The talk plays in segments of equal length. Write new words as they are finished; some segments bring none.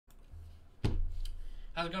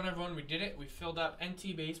How's it going, everyone? We did it. We filled up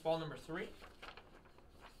NT Baseball number 3.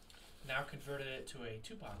 Now converted it to a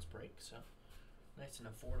 2-box break, so nice and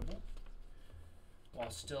affordable.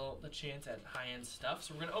 While still the chance at high-end stuff.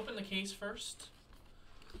 So we're going to open the case first.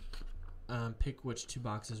 Pick which 2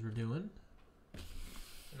 boxes we're doing.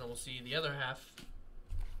 And then we'll see the other half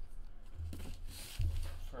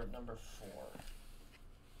for number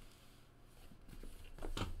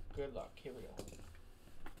 4. Good luck. Here we go.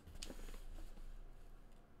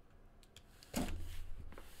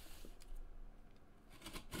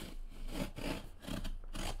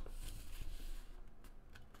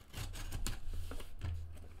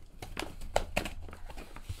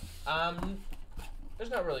 There's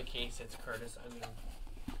not really case hits, Curtis. I mean,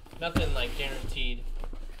 nothing like guaranteed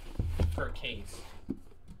per case.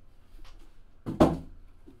 Alright,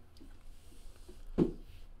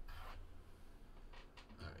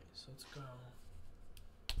 so let's go.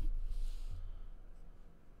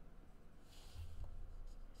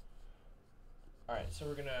 Alright, so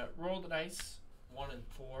we're gonna roll the dice, 1 and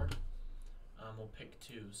 4. We'll pick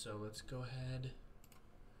 2. So let's go ahead,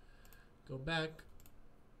 go back.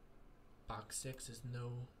 Box 6 is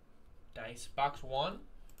no dice. Box 1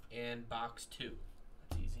 and box 2.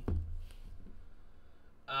 That's easy.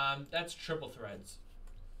 That's triple threads.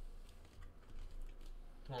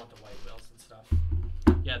 The one with the white wheels and stuff.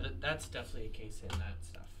 Yeah, that's definitely a case in that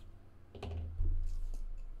stuff.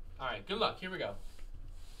 Alright, good luck. Here we go.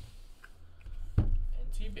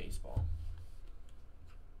 NT Baseball.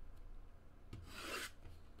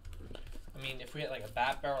 I mean, if we had like a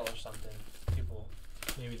bat barrel or something, people...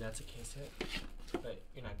 Maybe that's a case hit, but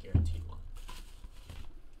you're not guaranteed one.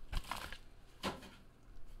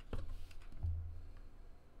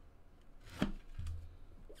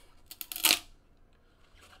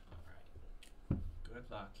 Alright.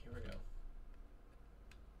 Good luck. Here we go.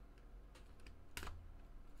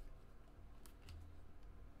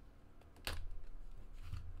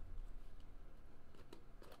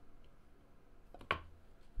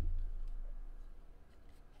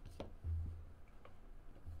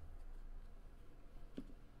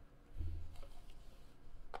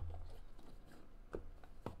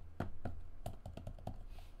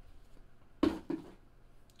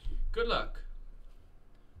 Good luck.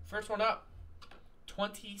 First one up,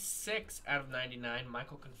 26 out of 99,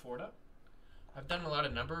 Michael Conforto. I've done a lot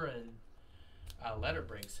of number and letter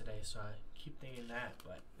breaks today, so I keep thinking that.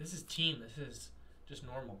 But this is team. This is just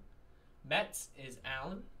normal. Mets is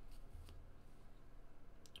Allen.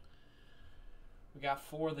 We got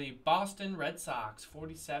for the Boston Red Sox,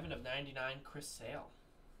 47 of 99, Chris Sale.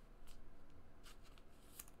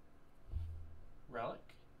 Relic,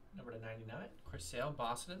 number to 99, Chris Sale,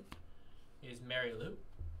 Boston, is Mary Lou.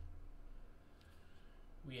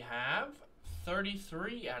 We have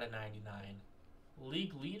 33 out of 99.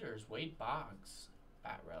 League leaders, Wade Boggs.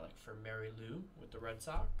 Bat relic for Mary Lou with the Red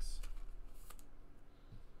Sox.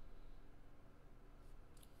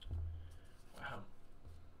 Wow.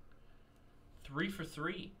 3 for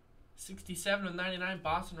 3. 67 of 99,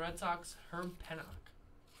 Boston Red Sox, Herb Pennock.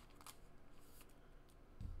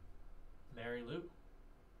 Mary Lou.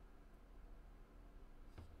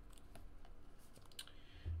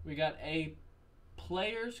 We got a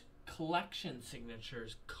Players Collection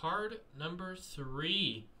Signatures, card number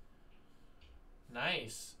 3.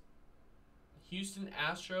 Nice. Houston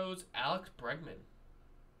Astros, Alex Bregman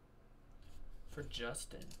for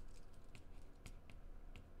Justin.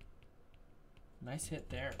 Nice hit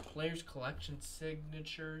there. Players Collection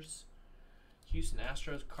Signatures, Houston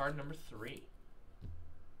Astros, card number 3.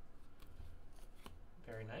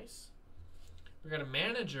 Very nice. We got a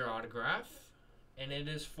manager autograph. And it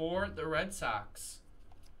is for the Red Sox.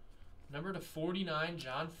 Number to 49,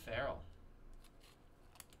 John Farrell.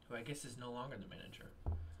 Who I guess is no longer the manager.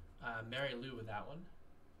 Mary Lou with that one.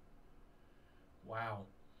 Wow.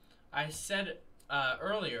 I said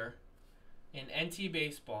earlier in NT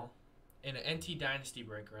Baseball, in an NT Dynasty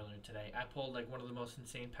break earlier today, I pulled like one of the most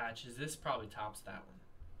insane patches. This probably tops that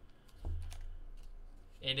one.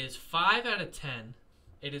 It is 5 out of 10.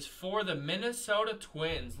 It is for the Minnesota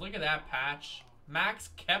Twins. Look at that patch. Max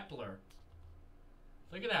Kepler.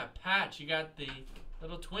 Look at that patch. You got the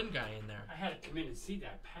little twin guy in there. I had to come in and see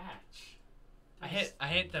that patch. I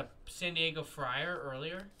hit the San Diego Friar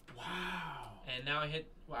earlier. Wow. And now I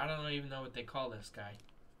hit, well, I don't even know what they call this guy.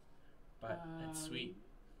 But that's sweet.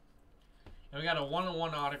 And we got a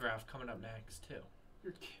 1-on-1 autograph coming up next,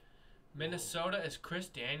 too. Minnesota is Chris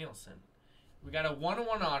Danielson. We got a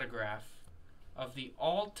 1-on-1 autograph of the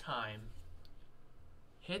all-time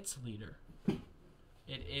hits leader.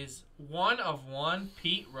 It is 1 of 1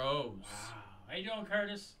 Pete Rose. Wow. How you doing,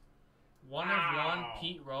 Curtis? 1 of 1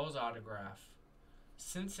 Pete Rose autograph.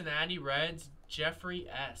 Cincinnati Reds, Jeffrey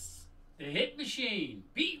S. The hit machine,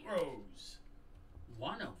 Pete Rose.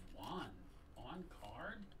 1 of 1 on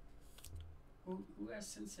card. Who has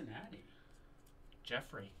Cincinnati?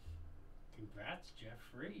 Jeffrey. Congrats,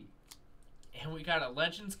 Jeffrey. And we got a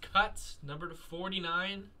Legends Cuts, number to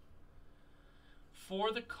 49.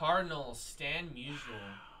 For the Cardinals, Stan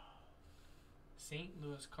Musial. St.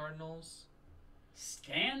 Louis Cardinals.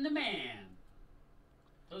 Stan the man.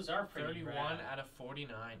 Those are pretty 31 rad. out of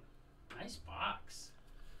 49. Nice box.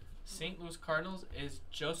 St. Louis Cardinals is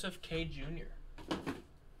Joseph K. Jr.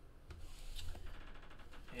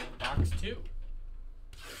 And box 2.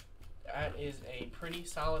 That is a pretty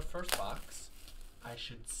solid first box. I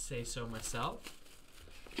should say so myself.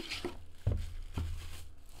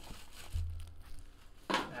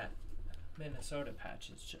 That Minnesota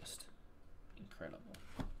patch is just incredible.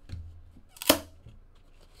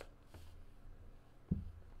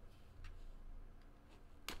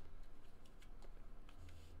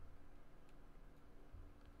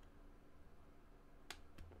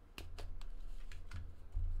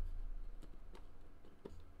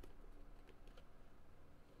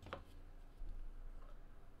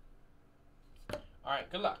 All right,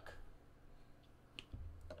 good luck.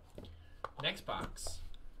 Next box.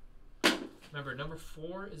 Remember, number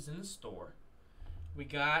 4 is in the store. We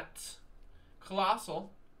got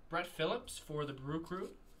Colossal, Brett Phillips for the Brew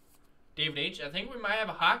Crew. David H. I think we might have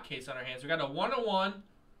a hot case on our hands. We got a 1 of 1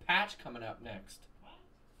 patch coming up next.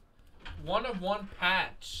 1 of 1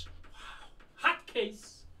 patch. Wow. Hot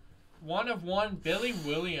case. 1 of 1 Billy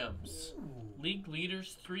Williams. Ooh. League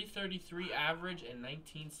leaders, 333 average in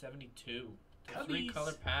 1972. The Cubbies.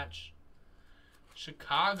 3-color patch.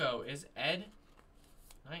 Chicago is Ed.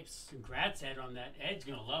 Nice. Congrats, Ed, on that. Ed's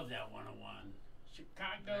going to love that 1 of 1.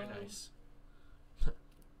 Chicago. Very nice.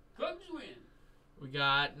 Cubs win. We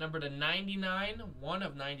got number to 99, 1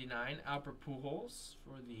 of 99, Albert Pujols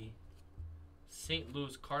for the St.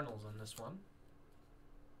 Louis Cardinals on this one.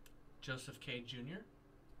 Joseph K. Jr.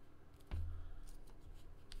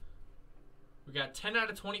 We got 10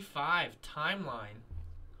 out of 25, Timeline,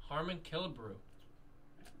 Harmon Killebrew.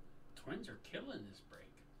 Twins are killing this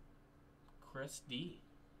break. Chris D.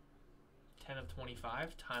 10 of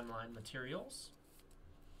 25, Timeline Materials.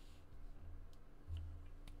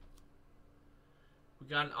 We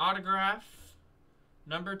got an autograph,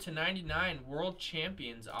 number to 99, World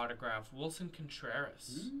Champions autograph, Wilson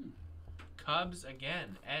Contreras. Cubs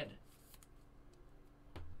again, Ed.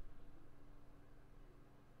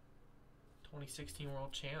 2016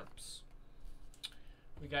 World Champs.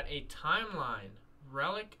 We got a Timeline,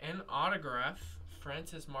 relic and autograph,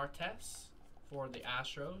 Francis Martes for the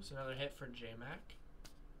Astros. Another hit for J-Mac.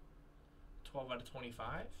 12 out of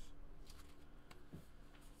 25.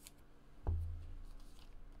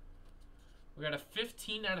 We got a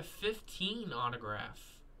 15 out of 15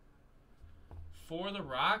 autograph for the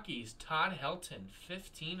Rockies. Todd Helton,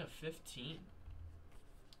 15 of 15.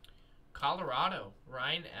 Colorado,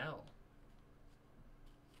 Ryan L.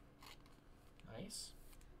 Nice.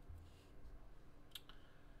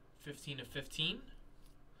 15 of 15.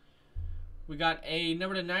 We got a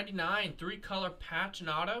number to 99, 3-color patch and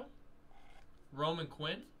auto, Roman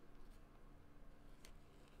Quinn.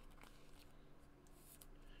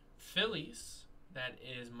 Phillies, that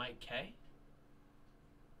is Mike K.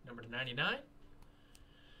 Number to 99.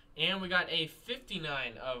 And we got a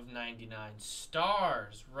 59 of 99,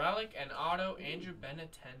 Stars, relic and auto, Andrew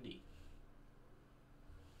Benintendi.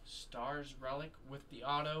 Stars relic with the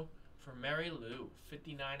auto for Mary Lou,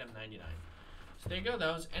 59 of 99. So there you go.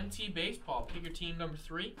 That was NT Baseball. Pick your team number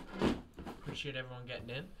 3. Appreciate everyone getting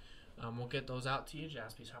in. We'll get those out to you,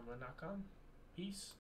 jaspyshotmail.com. Peace.